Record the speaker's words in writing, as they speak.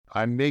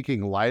I'm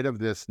making light of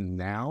this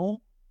now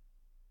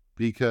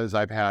because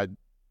I've had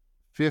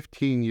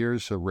 15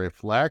 years to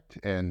reflect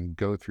and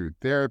go through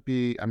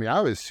therapy. I mean,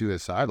 I was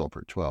suicidal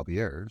for 12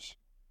 years.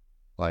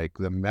 Like,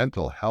 the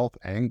mental health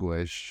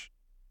anguish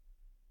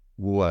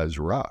was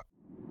rough.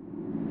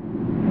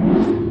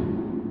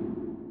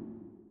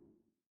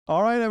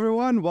 All right,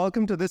 everyone.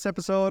 Welcome to this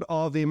episode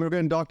of the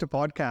Immigrant Doctor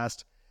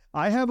Podcast.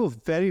 I have a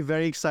very,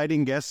 very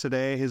exciting guest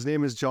today. His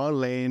name is John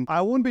Lane.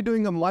 I won't be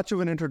doing much of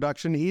an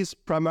introduction. He's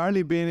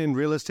primarily been in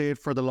real estate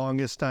for the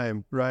longest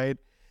time, right?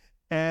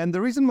 And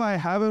the reason why I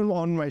have him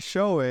on my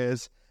show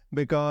is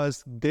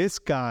because this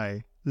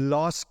guy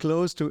lost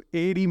close to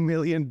 $80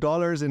 million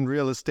in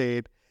real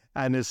estate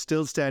and is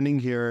still standing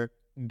here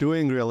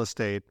doing real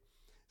estate.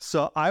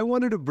 So I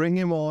wanted to bring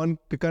him on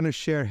to kind of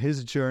share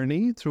his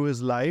journey through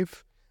his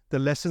life, the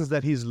lessons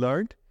that he's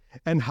learned,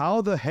 and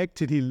how the heck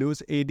did he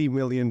lose $80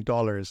 million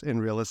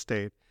in real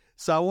estate.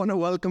 So I want to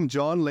welcome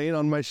John Lane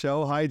on my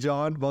show. Hi,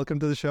 John. Welcome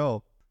to the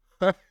show.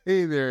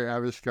 Hey there,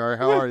 Avishkar.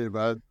 How are you,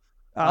 bud?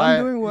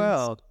 I'm doing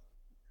well.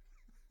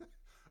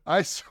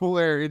 I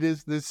swear, it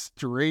is the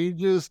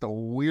strangest,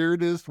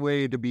 weirdest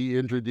way to be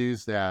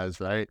introduced as,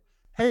 right?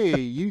 Hey,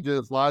 you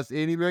just lost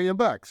 80 million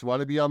bucks. Want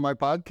to be on my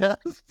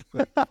podcast?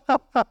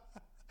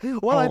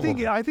 Well, I think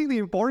the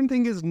important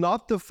thing is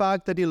not the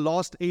fact that you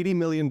lost $80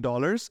 million.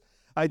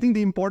 I think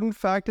the important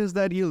fact is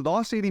that you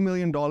lost $80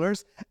 million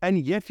and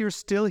yet you're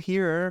still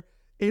here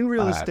in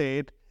real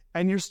estate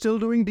and you're still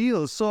doing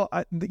deals. So,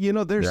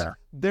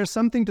 there's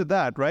something to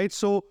that, right?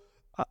 So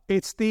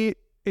it's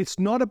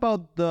not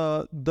about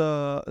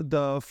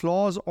the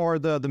flaws or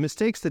the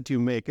mistakes that you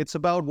make. It's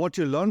about what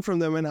you learn from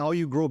them and how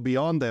you grow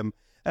beyond them.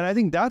 And I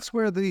think that's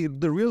where the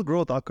real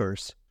growth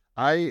occurs.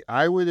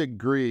 I would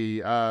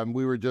agree.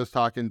 We were just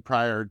talking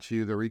prior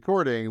to the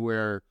recording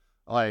where,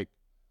 like,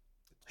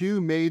 two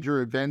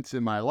major events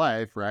in my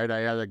life, right? I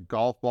had a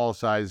golf ball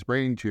sized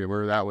brain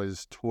tumor. That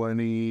was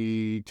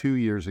 22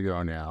 years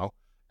ago now.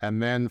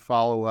 And then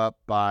follow up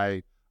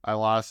by I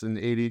lost an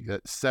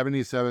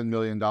 $77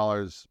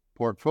 million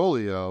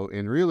portfolio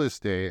in real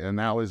estate. And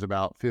that was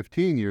about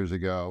 15 years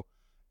ago.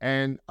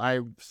 And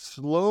I've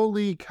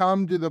slowly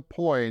come to the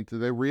point,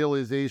 the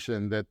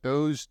realization that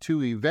those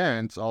two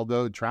events,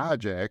 although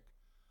tragic,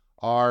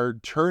 are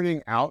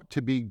turning out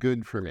to be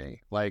good for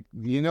me. Like,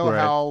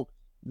 how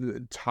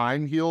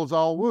time heals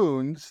all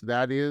wounds?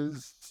 That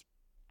is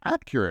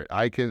accurate.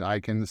 I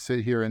can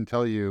sit here and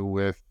tell you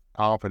with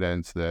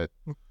confidence that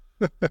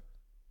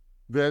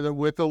that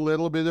with a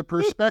little bit of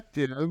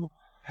perspective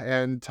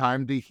and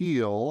time to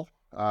heal,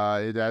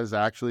 it has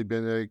actually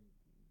been a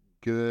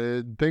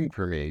good thing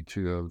for me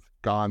to have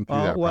gone through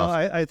that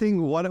process. I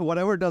think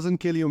whatever doesn't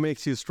kill you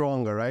makes you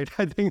stronger, right?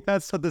 I think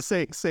that's what the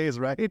saying says,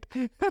 right?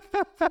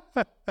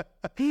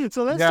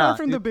 So let's start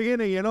from the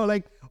beginning,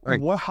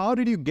 how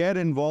did you get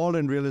involved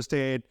in real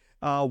estate?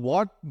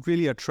 What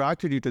really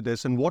attracted you to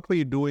this, and what were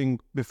you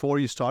doing before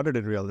you started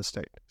in real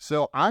estate?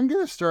 So I'm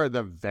going to start at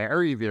the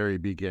very, very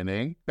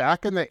beginning.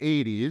 Back in the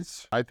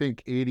 80s, I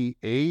think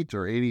 88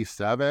 or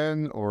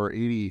 87 or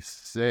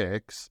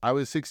 86, I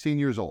was 16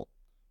 years old.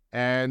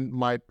 And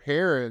my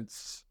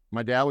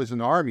dad was an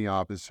Army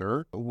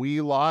officer. We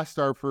lost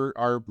our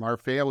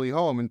family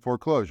home in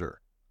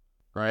foreclosure,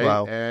 right?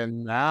 Wow.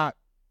 And that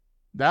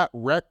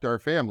wrecked our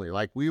family.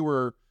 Like, we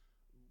were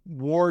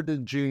Ward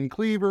and June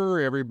Cleaver.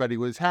 Everybody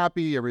was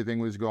happy. Everything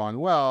was going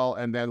well.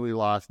 And then we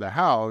lost the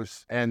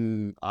house.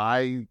 And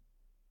I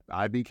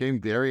became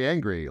very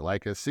angry,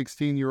 like a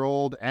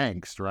 16-year-old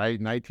angst,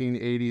 right?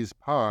 1980s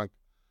punk.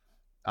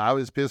 I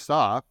was pissed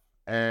off.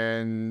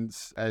 And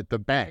at the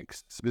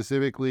banks,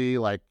 specifically,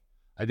 like,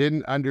 I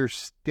didn't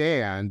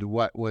understand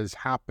what was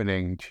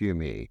happening to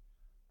me.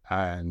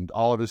 And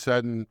all of a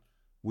sudden,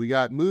 we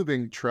got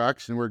moving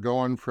trucks and we're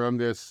going from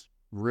this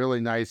really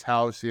nice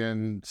house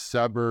in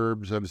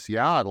suburbs of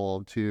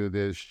Seattle to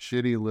this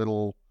shitty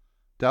little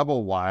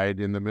double wide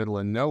in the middle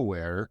of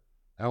nowhere.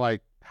 And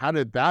like, how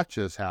did that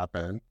just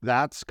happen?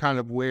 That's kind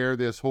of where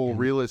this whole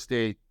real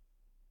estate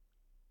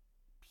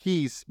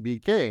piece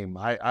became.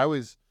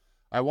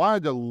 I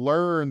wanted to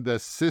learn the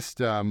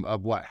system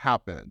of what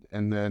happened.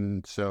 And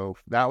then, so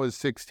that was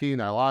 16.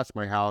 I lost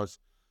my house.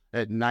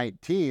 At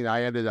 19,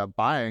 I ended up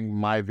buying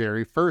my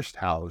very first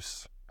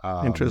house.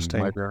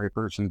 Interesting. My very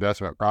first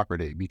investment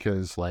property,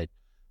 because, like,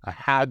 I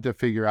had to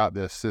figure out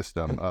this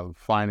system of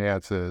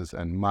finances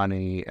and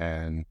money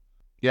and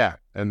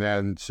And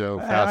then, so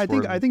fast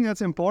forward. I think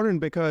that's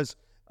important because,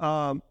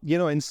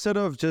 instead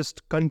of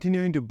just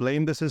continuing to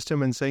blame the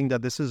system and saying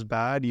that this is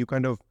bad, you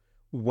kind of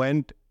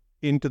went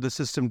into the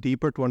system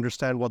deeper to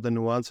understand what the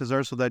nuances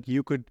are so that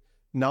you could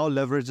now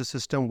leverage the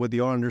system with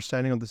your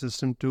understanding of the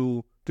system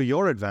to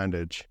your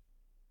advantage.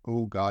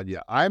 Oh, God,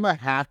 yeah. I'm a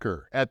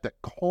hacker. At the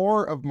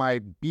core of my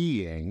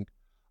being,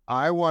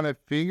 I want to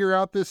figure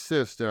out the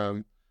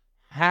system,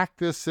 hack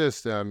the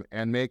system,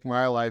 and make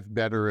my life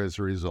better as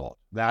a result.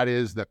 That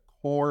is the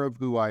core of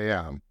who I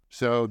am.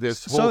 So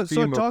this whole So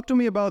theme of talk to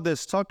me about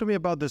this. Talk to me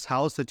about this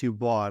house that you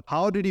bought.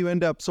 How did you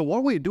end up? So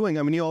what were you doing?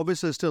 I mean, you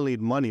obviously still need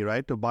money,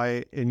 right, to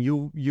buy. And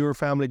your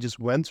family just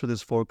went through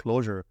this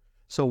foreclosure.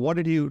 So what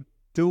did you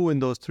do in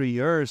those 3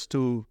 years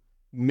to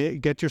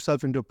get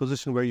yourself into a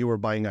position where you were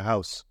buying a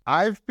house?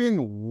 I've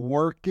been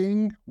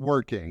working,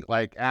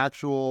 like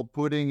actual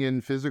putting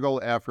in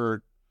physical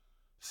effort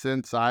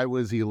since I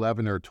was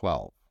 11 or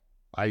 12.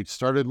 I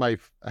started my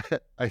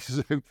I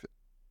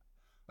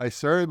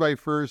started my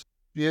first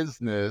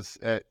business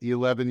at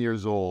 11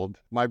 years old.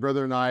 My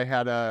brother and I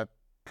had a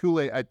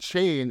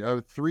chain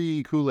of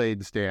 3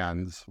 Kool-Aid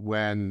stands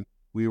when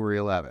we were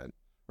 11,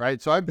 right?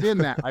 So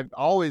I've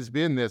always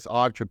been this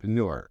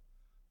entrepreneur.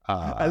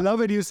 I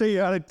love it. You say you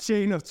had a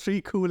chain of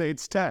 3 Kool-Aid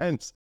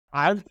stands.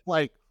 I've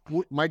like,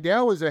 my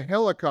dad was a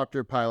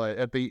helicopter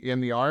pilot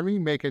in the Army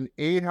making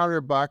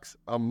 $800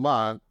 a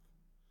month.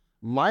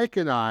 Mike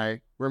and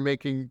I were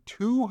making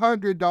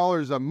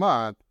 $200 a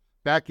month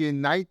back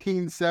in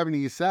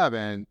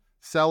 1977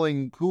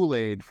 selling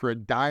Kool-Aid for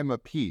 $0.10 a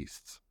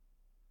piece.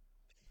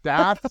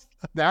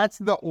 That's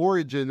the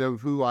origin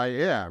of who I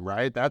am,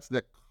 right? That's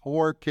the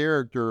core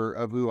character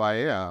of who I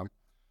am.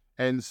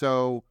 And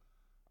so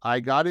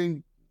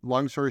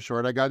long story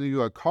short, I got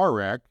into a car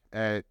wreck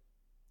at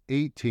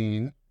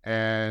 18,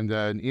 and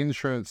an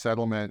insurance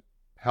settlement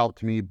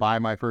helped me buy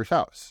my first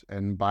house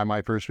and buy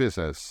my first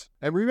business.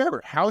 And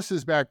remember,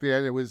 houses back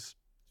then, it was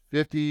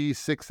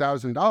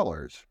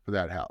 $56,000 for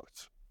that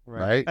house,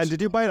 right? And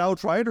did you buy it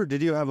outright or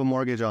did you have a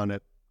mortgage on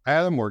it? I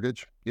had a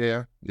mortgage.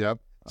 Yeah. Yep.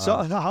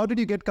 So how did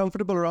you get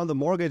comfortable around the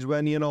mortgage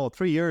when,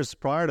 3 years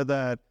prior to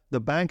that, the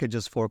bank had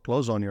just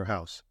foreclosed on your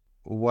house?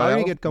 Well, how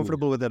do you get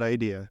comfortable with that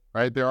idea?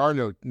 Right. There are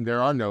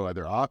no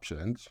other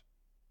options,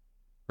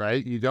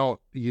 right? You don't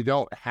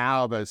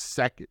have a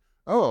second.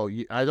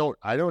 I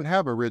don't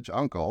have a rich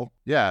uncle.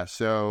 Yeah.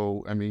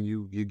 So, I mean,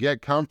 you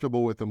get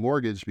comfortable with the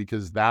mortgage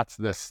because that's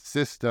the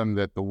system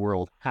that the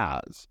world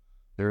has.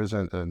 There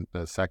isn't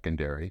a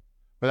secondary.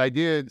 But I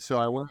did. So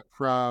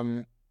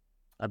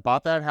I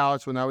bought that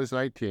house when I was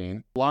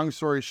 19. Long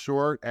story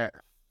short, at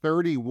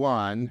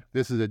 31,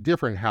 this is a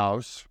different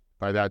house.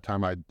 By that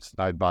time,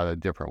 I'd bought a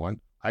different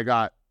one. I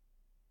got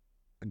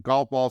a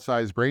golf ball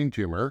sized brain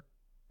tumor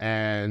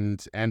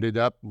and ended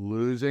up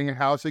losing a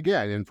house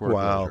again in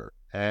foreclosure.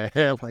 Wow.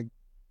 And like,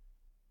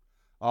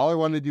 all I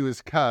wanted to do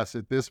is cuss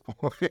at this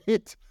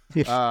point.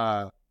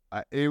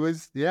 It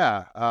was,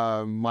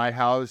 my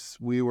house,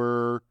 we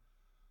were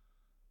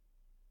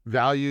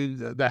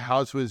valued, the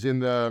house was in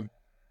the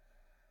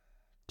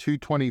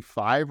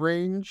 225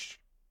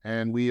 range,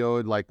 and we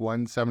owed like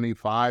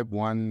 175,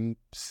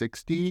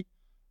 160.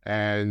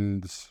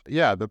 And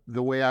yeah,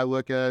 the way I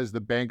look at it is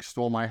the bank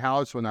stole my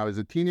house when I was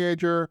a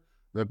teenager.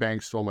 The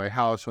bank stole my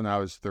house when I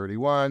was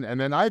 31. And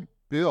then I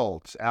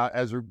built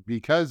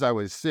because I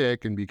was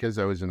sick and because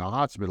I was in a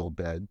hospital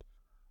bed,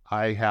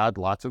 I had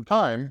lots of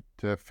time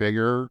to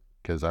figure,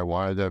 because I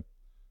wanted to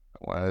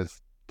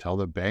tell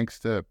the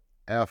banks to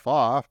F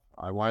off.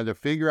 I wanted to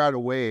figure out a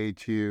way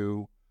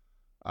to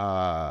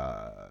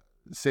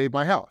save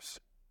my house.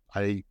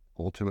 I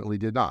ultimately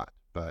did not,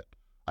 but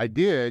I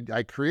did.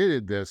 I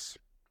created this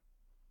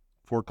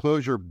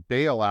foreclosure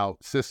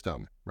bailout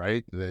system,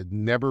 right? That had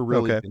never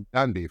really been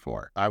done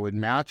before. I would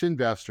match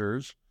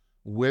investors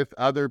with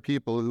other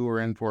people who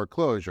were in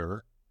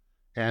foreclosure,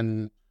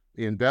 and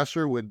the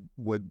investor would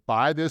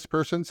buy this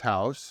person's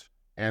house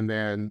and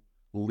then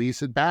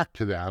lease it back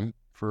to them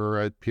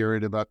for a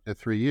period of up to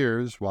 3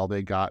 years while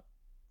they got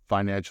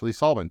financially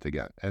solvent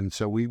again. And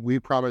so we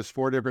promised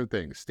 4 different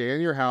things: stay in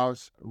your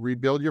house,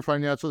 rebuild your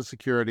financial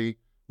security,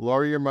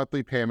 lower your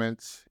monthly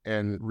payments,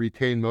 and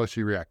retain most of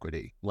your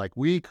equity. Like,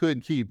 we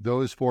could keep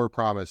those 4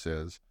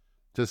 promises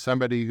to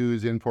somebody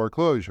who's in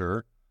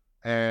foreclosure.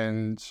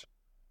 And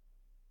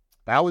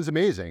that was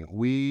amazing.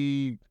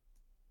 We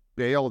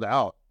bailed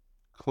out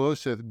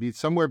close to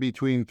somewhere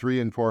between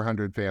 300 and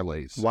 400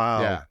 families.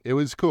 Wow. Yeah, it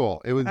was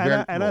cool. It was very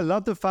cool. And I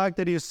love the fact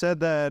that you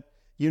said that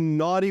you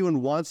not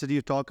even once did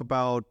you talk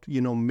about,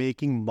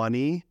 making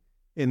money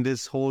in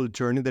this whole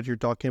journey that you're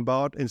talking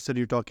about. Instead,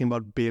 you're talking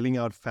about bailing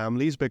out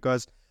families,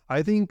 because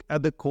I think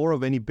at the core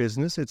of any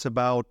business, it's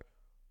about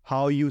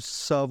how you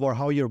serve or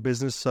how your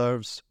business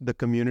serves the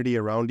community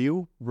around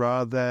you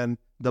rather than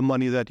the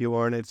money that you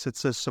earn. It's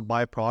just a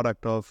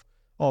byproduct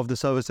of the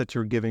service that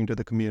you're giving to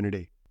the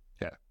community.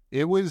 Yeah.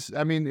 It was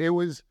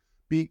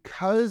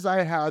because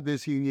I had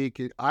this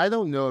unique, I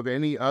don't know of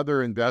any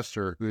other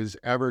investor who's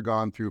ever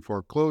gone through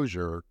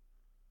foreclosure,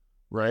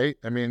 right?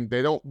 I mean,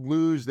 they don't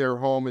lose their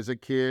home as a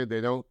kid.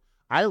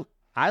 I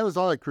was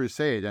on a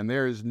crusade, and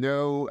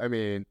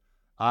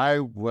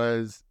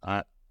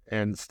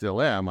and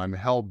still am, I'm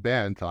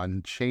hell-bent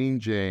on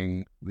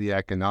changing the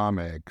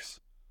economics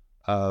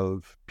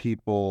of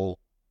people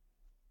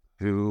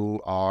who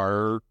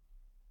are,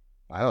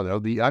 I don't know,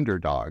 the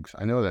underdogs.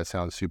 I know that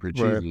sounds super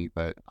cheesy,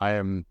 but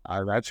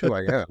that's who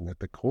I am at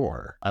the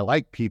core. I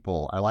like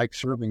people. I like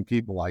serving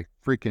people. I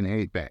freaking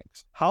hate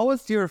banks. How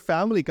was your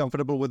family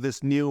comfortable with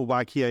this new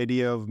wacky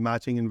idea of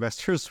matching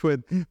investors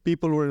with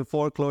people who are in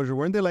foreclosure?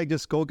 Weren't they like,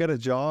 just go get a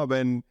job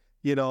and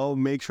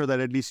make sure that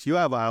at least you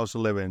have a house to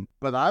live in.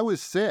 But I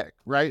was sick,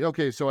 right?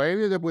 Okay, so I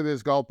ended up with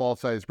this golf ball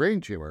sized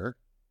brain tumor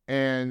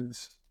and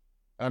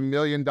 $1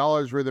 million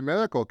worth of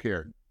medical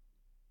care.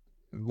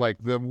 Like,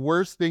 the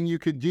worst thing you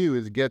could do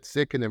is get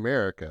sick in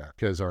America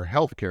because our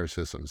healthcare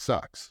system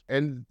sucks.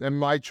 And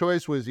my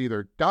choice was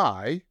either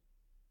die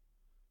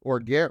or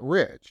get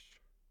rich.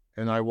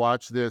 And I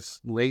watched this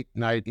late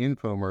night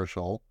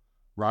infomercial,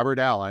 Robert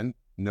Allen,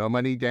 No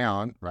Money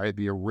Down, right?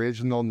 The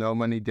original No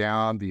Money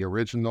Down, the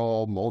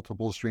original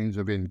multiple streams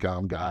of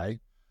income guy.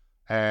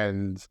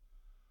 And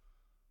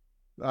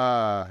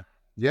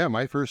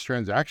my first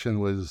transaction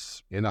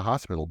was in a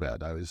hospital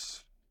bed. I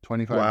was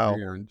 25 Wow.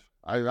 grand.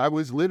 I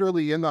was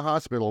literally in the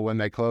hospital when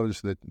they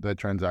closed the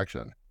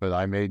transaction, but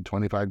I made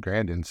 25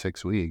 grand in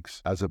 6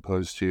 weeks, as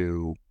opposed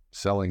to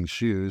selling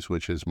shoes,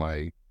 which is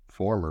my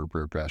former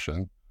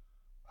profession.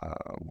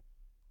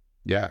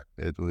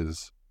 It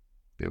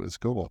was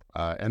cool.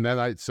 And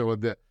then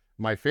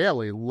my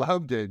family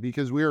loved it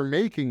because we were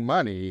making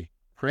money,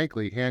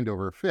 frankly, hand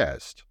over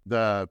fist.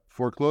 The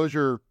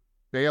foreclosure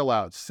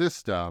bailout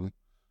system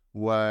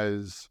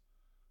was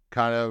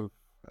kind of,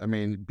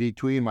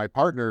 between my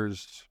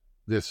partners,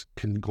 this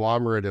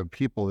conglomerate of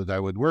people that I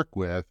would work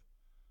with,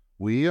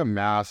 we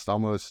amassed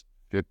almost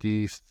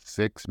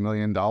 $56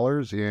 million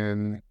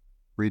in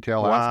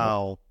retail assets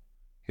Wow.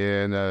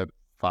 in a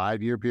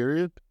 5-year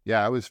period.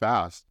 Yeah, it was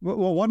fast.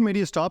 Well, what made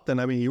you stop then?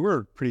 You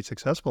were pretty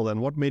successful then.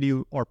 What made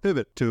you or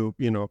pivot to,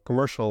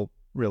 commercial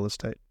real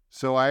estate?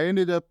 So I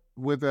ended up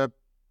with a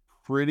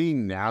pretty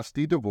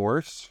nasty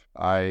divorce.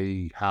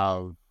 I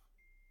have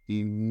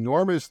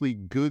enormously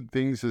good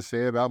things to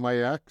say about my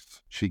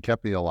ex. She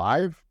kept me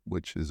alive,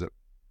 which is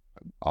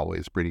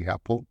always pretty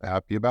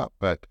happy about.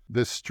 But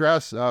the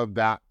stress of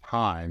that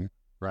time,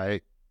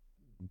 right?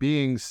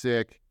 Being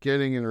sick,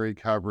 getting in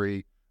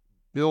recovery,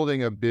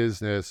 building a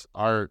business,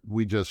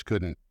 we just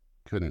couldn't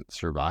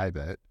survive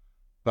it.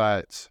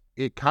 But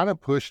it kind of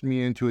pushed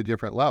me into a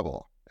different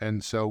level.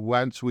 And so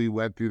once we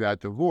went through that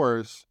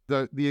divorce,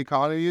 the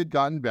economy had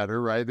gotten better,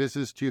 right? This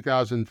is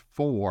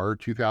 2004,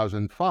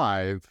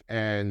 2005.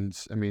 And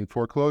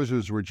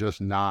foreclosures were just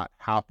not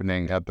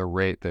happening at the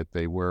rate that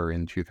they were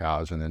in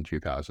 2000 and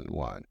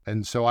 2001.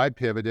 And so I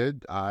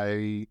pivoted.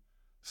 I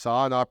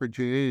saw an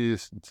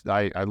opportunity.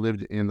 I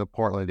lived in the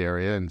Portland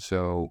area. And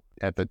so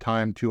at the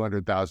time,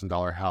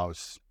 $200,000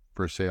 house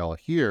for sale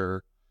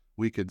here,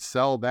 we could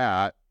sell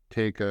that,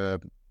 take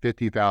a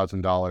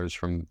 $50,000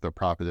 from the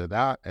profit of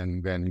that,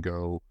 and then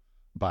go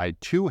buy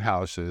 2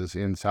 houses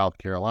in South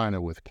Carolina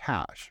with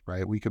cash,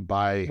 right? We could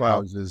buy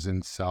houses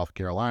in South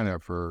Carolina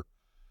for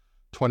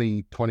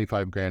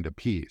 25 grand a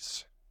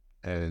piece.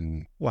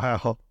 And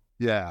wow.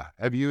 Yeah.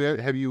 Have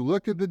you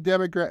looked at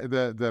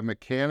the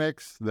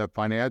mechanics, the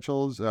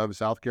financials of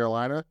South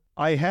Carolina?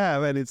 I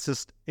have, and it's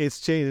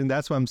changed, and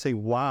that's why I'm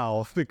saying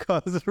wow,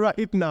 because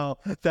right now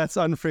that's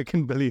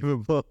unfreaking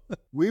believable.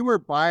 We were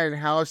buying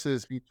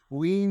houses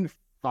between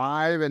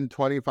 $5,000 and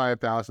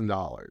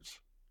 $25,000.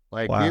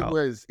 Like, wow.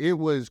 it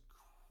was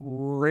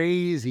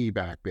crazy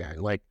back then.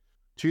 Like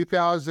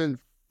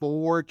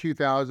 2004,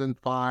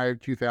 2005,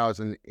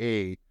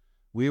 2008,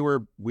 we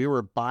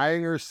were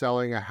buying or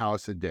selling a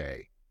house a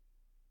day.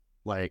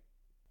 Like,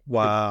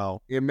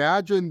 wow.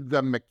 Imagine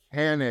the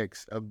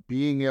mechanics of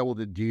being able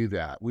to do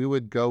that. We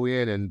would go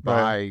in and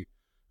buy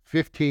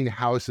 15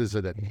 houses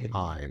at a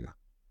time.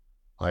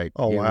 Like,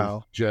 oh,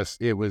 wow.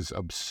 It was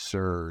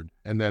absurd.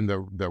 And then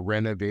the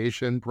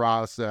renovation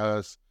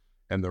process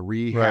and the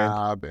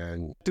rehab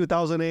and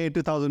 2008,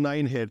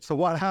 2009 hit. So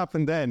what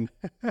happened then?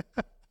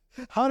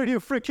 How did you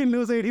freaking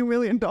lose $80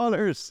 million?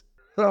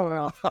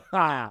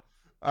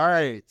 All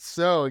right.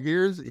 So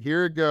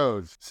here it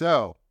goes.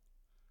 So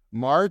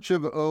March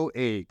of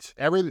 2008,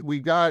 I'm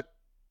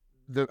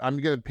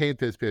going to paint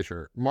this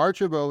picture.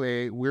 March of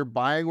 2008, we're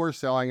buying or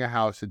selling a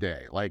house a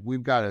day. Like,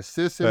 we've got a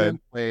system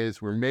in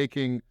place. We're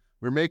making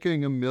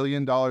 $1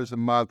 million a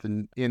month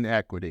in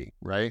equity,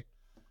 right?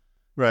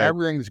 Right.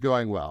 Everything's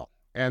going well.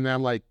 And then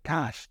I'm like,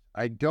 gosh,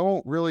 I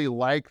don't really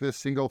like this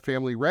single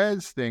family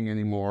res thing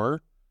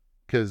anymore,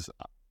 because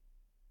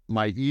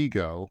my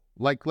ego,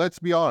 like, let's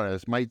be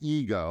honest, my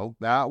ego,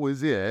 that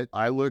was it.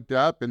 I looked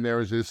up and there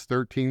was this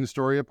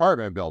 13-story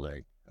apartment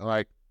building. I'm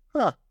like,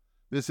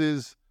 this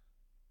is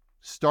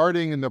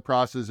starting in the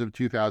process of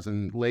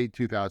late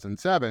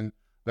 2007.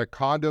 The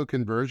condo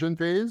conversion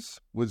phase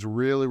was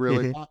really,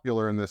 really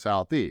popular in the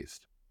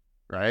Southeast,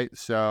 right?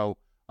 So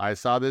I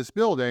saw this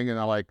building and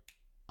I'm like,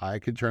 I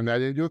could turn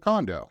that into a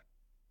condo.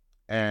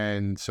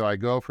 And so I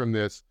go from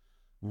this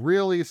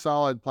really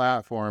solid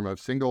platform of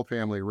single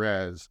family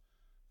res,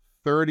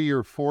 30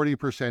 or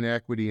 40%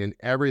 equity in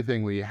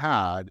everything we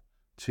had,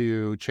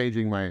 to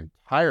changing my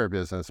entire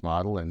business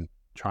model and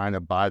trying to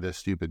buy this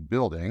stupid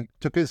building.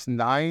 Took us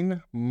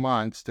 9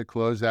 months to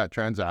close that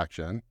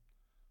transaction.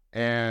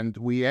 And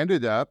we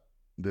ended up,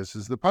 this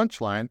is the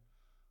punchline,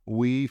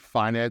 we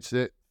financed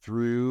it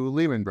through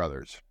Lehman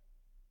Brothers,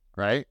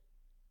 right?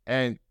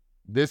 And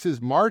this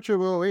is March of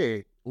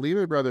 2008.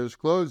 Lehman Brothers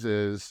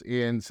closes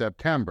in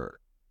September,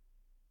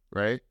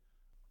 right?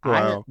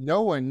 Wow.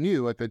 No one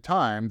knew at the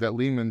time that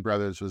Lehman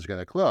Brothers was going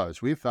to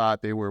close. We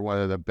thought they were one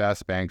of the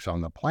best banks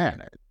on the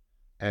planet.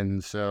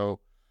 And so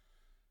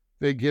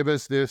they give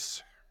us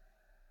this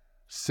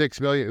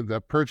 $6 million. The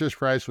purchase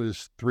price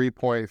was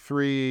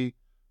 3.3.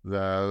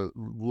 The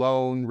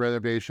loan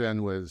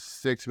renovation was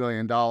 $6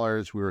 million.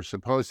 We were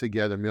supposed to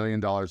get $1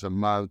 million a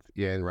month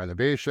in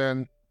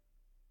renovation.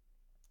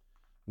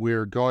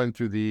 We're going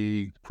through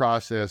the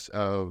process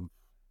of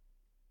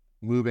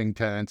moving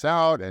tenants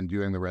out and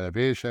doing the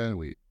renovation.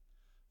 We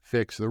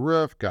fixed the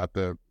roof, got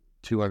the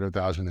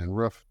 $200,000 in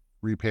roof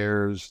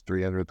repairs,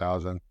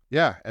 $300,000.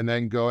 Yeah, and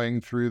then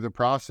going through the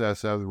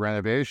process of the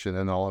renovation,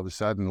 and all of a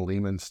sudden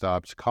Lehman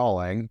stops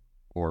calling,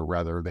 or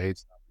rather they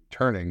stopped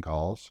returning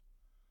calls.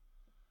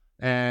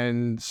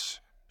 And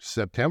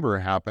September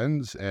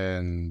happens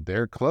and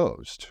they're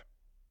closed.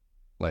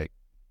 Like,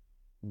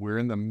 we're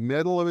in the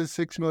middle of a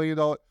 $6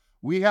 million.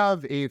 We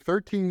have a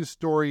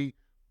 13-story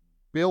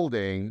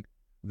building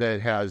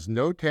that has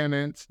no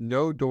tenants,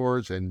 no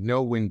doors, and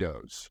no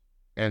windows,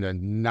 and a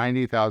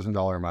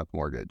 $90,000 a month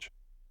mortgage.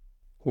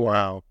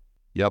 Wow.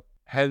 Yep.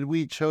 Had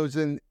we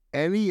chosen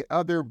any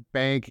other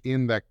bank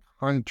in the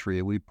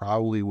country, we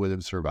probably would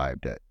have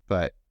survived it,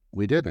 but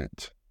we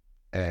didn't.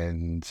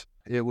 And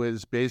it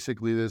was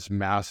basically this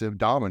massive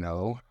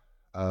domino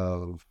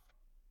of,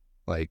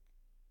 like,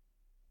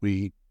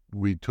 we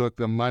took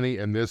the money,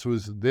 and this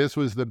was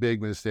the big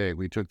mistake.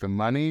 We took the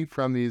money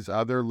from these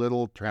other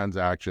little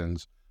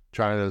transactions,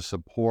 trying to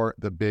support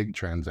the big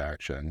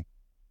transaction.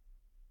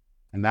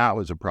 And that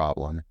was a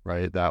problem,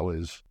 right? That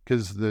was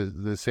because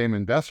the same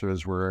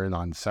investors were in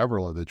on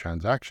several of the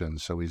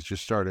transactions. So we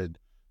just started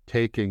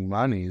taking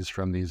monies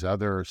from these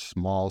other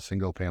small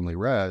single family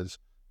res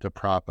to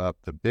prop up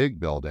the big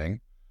building.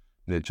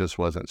 And it just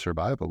wasn't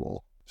survivable.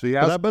 So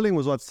But that building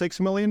was what, $6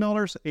 million,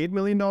 $8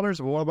 million?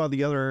 What about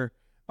the other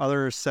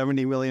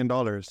 $70 million?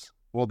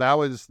 Well, that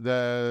was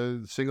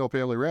the single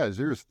family res.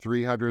 There's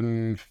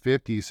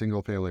 350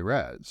 single family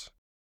res,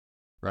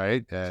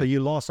 right? So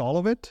you lost all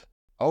of it?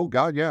 Oh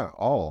God, yeah,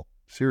 all.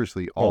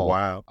 Seriously, all. Oh,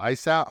 wow. I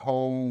sat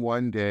home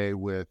one day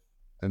with,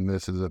 and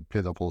this is a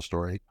pitiful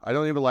story. I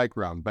don't even like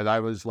rum, but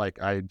I was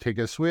like, I'd take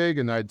a swig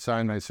and I'd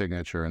sign my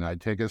signature, and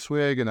I'd take a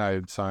swig and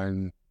I'd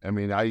sign. I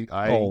mean,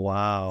 Oh,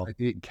 wow. I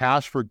eat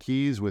cash for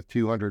keys with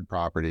 200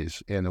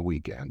 properties in a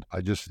weekend.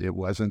 It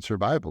wasn't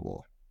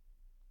survivable,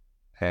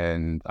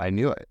 and I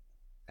knew it,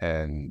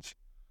 and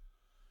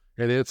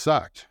it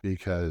sucked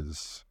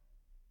because,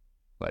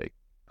 like,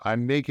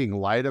 I'm making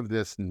light of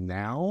this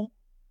now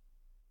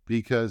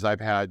because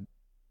I've had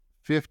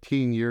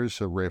 15 years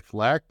to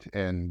reflect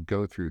and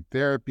go through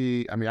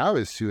therapy. I mean, I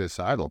was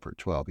suicidal for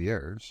 12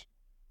 years.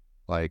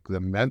 Like, the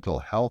mental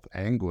health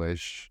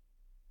anguish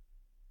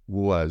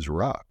was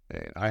rough.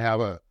 And I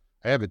have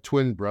a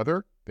twin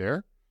brother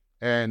there.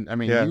 And I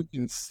mean, You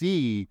can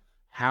see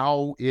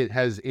how it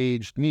has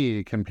aged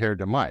me compared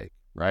to Mike,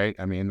 right?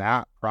 I mean,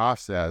 that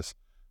process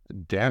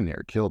damn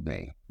near killed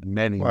me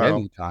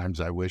many times.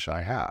 I wish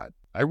I had.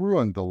 I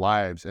ruined the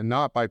lives, and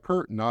not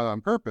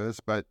on purpose,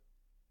 but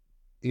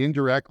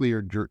indirectly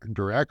or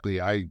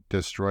directly, I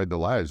destroyed the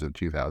lives of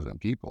 2,000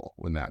 people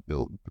when that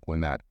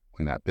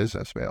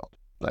business failed.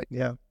 Like,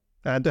 yeah,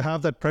 and to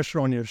have that pressure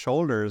on your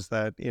shoulders,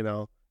 that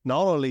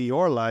not only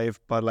your life,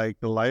 but like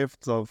the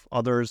lives of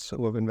others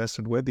who have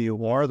invested with you,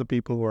 or the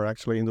people who are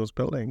actually in those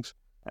buildings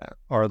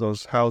or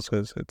those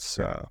houses. It's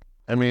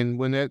I mean,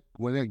 when it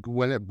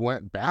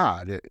went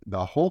bad,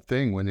 the whole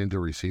thing went into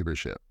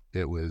receivership.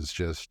 It was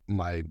just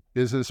my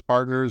business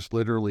partners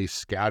literally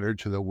scattered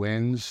to the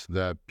winds.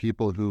 The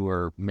people who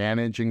were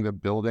managing the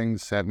building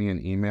sent me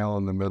an email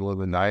in the middle of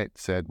the night,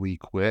 said we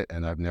quit,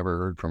 and I've never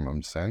heard from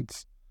them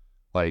since.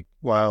 Like,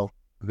 wow.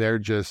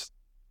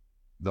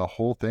 The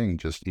whole thing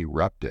just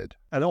erupted.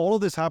 And all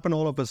of this happened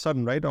all of a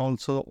sudden, right?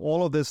 Also,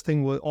 all of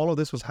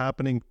this was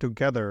happening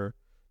together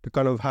to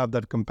kind of have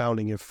that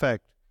compounding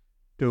effect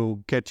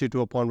to get you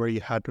to a point where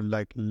you had to,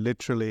 like,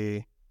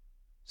 literally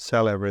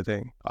sell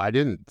everything. I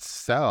didn't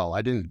sell.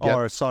 I didn't get...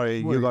 Or, sorry,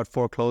 you got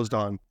foreclosed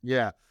on.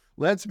 Yeah.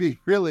 Let's be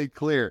really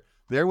clear.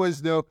 There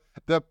was no...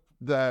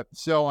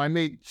 So I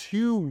made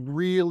two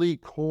really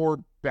core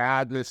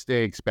bad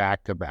mistakes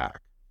back to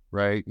back,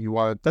 right?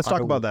 Let's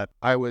talk about that.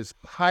 I was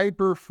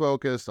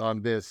hyper-focused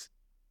on this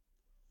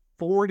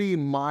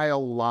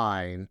 40-mile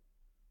line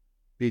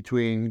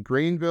between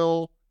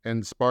Greenville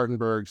and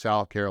Spartanburg,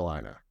 South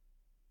Carolina.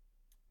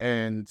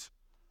 And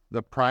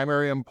the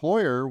primary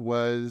employer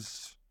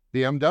was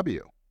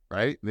BMW,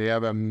 right? They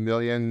have a 1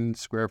 million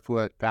square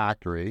foot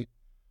factory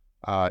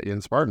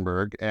in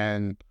Spartanburg,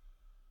 and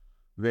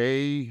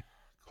they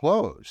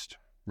closed,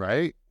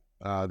 right?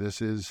 This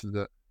is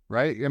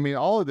right? I mean,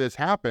 all of this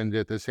happened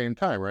at the same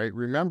time, right?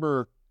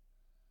 Remember,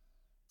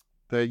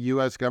 the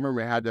U.S.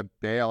 government had to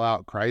bail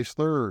out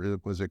Chrysler, or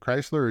was it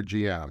Chrysler or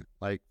GM?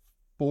 Like,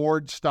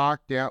 Ford stock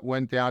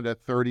went down to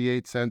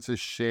 38 cents a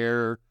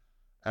share.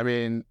 I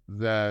mean,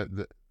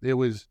 it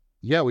was...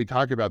 Yeah, we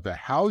talk about the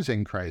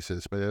housing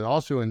crisis, but it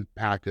also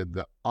impacted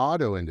the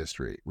auto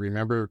industry.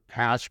 Remember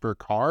cash for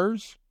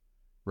cars,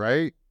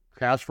 right?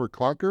 Cash for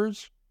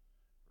clunkers?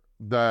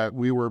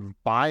 we were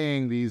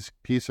buying these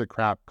piece of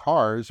crap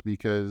cars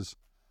because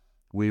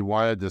we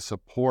wanted to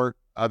support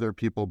other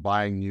people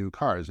buying new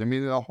cars. I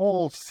mean, the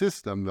whole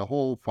system, the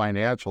whole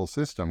financial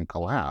system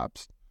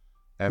collapsed.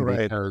 And Right.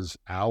 because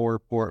our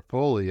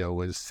portfolio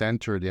was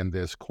centered in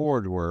this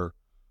corridor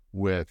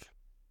with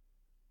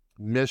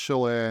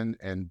Michelin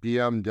and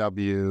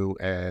BMW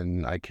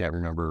and I can't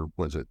remember,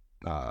 was it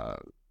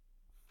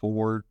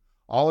Ford,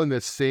 all in the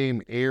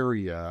same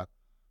area,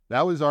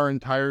 that was our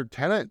entire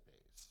tenant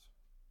base.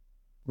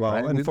 Wow.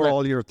 Right? And for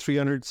all your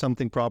 300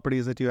 something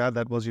properties that you had,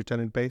 that was your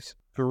tenant base?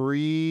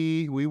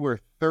 We were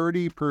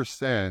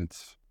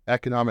 30%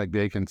 economic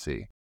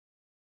vacancy.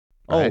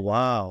 Oh, Right?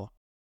 wow.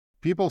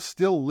 People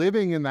still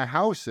living in the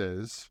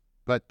houses,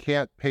 but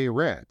can't pay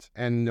rent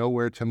and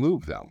nowhere to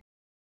move them.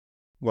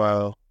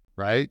 Wow.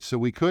 Right? So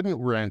we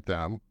couldn't rent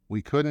them.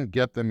 We couldn't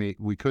get them.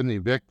 We couldn't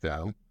evict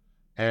them.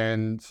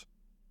 And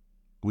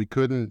we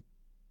couldn't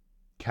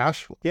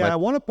cash flow. Yeah, I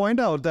want to point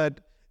out that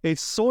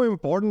it's so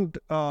important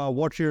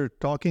what you're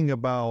talking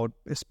about,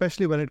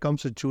 especially when it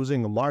comes to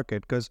choosing a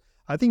market, because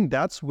I think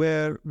that's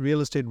where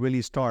real estate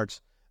really starts.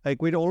 Like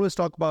we'd always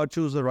talk about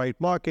choose the right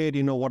market,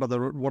 what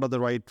are the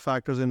right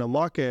factors in a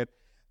market.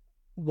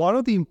 One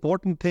of the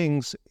important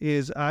things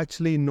is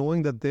actually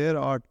knowing that there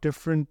are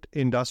different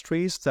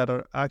industries that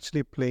are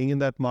actually playing in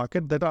that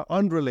market that are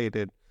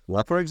unrelated.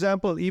 What? For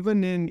example,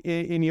 even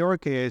in your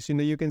case,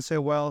 you can say,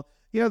 well,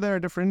 yeah, there are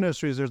different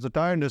industries. There's the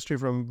tire industry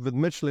with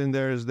Michelin.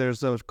 There's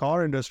the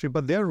car industry,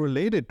 but they're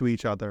related to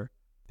each other.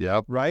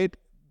 Yep. Right?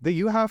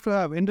 You have to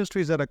have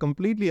industries that are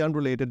completely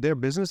unrelated. Their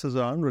businesses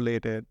are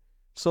unrelated,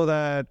 so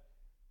that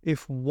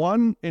if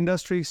one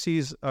industry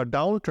sees a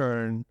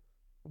downturn,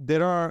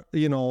 there are,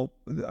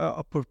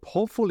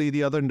 hopefully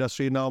the other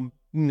industry now,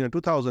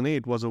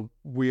 2008 was a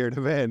weird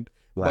event,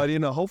 Right.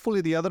 but,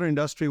 hopefully the other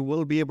industry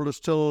will be able to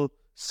still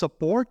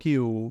support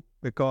you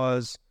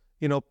because,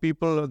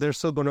 people, they're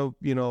still going to,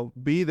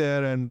 be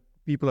there and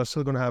people are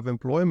still going to have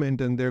employment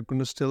and they're going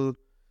to still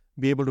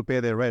be able to pay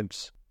their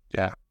rents.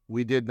 Yeah.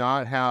 We did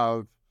not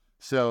have,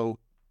 so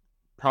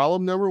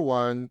problem number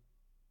one,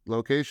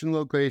 location,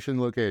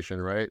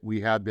 right?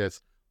 We had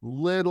this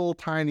little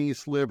tiny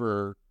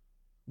sliver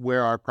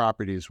where our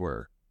properties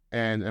were.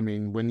 And I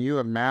mean, when you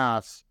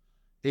amass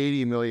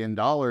 $80 million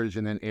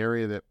in an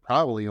area that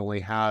probably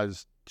only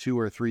has $2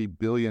 or $3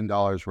 billion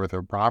worth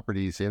of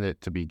properties in it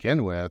to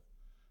begin with,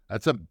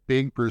 that's a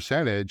big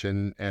percentage.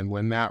 And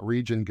when that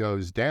region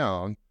goes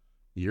down,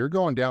 you're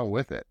going down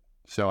with it.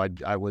 So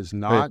I was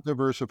not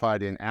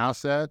diversified in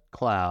asset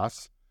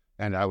class,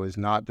 and I was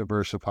not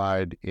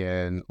diversified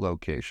in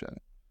location.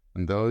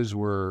 And those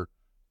were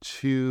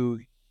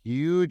two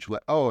huge,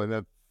 and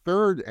the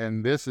third,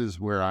 and this is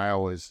where I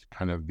always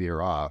kind of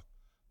veer off,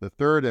 the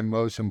third and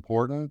most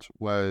important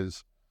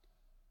was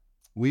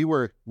we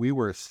were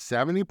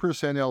 70%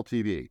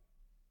 LTV,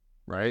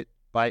 right?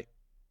 By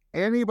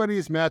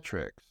anybody's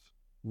metrics,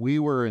 we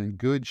were in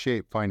good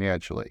shape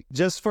financially.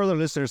 Just for the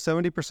listeners,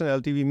 70%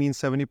 LTV means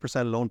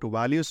 70% loan to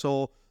value.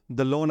 So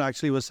the loan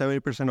actually was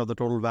 70% of the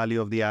total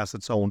value of the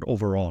assets owned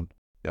overall.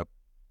 Yep.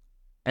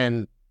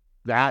 And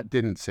that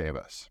didn't save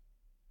us,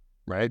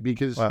 right?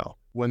 Because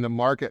when the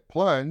market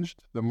plunged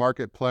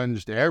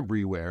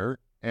everywhere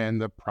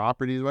and the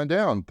properties went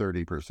down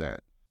 30%.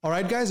 All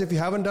right, guys, if you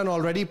haven't done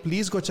already,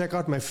 please go check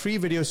out my free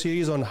video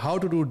series on how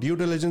to do due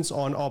diligence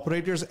on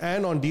operators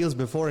and on deals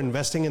before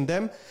investing in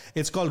them.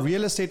 It's called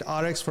Real Estate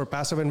RX for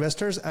Passive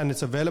Investors, and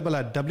it's available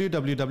at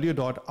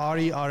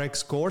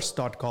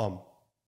www.rerxcourse.com.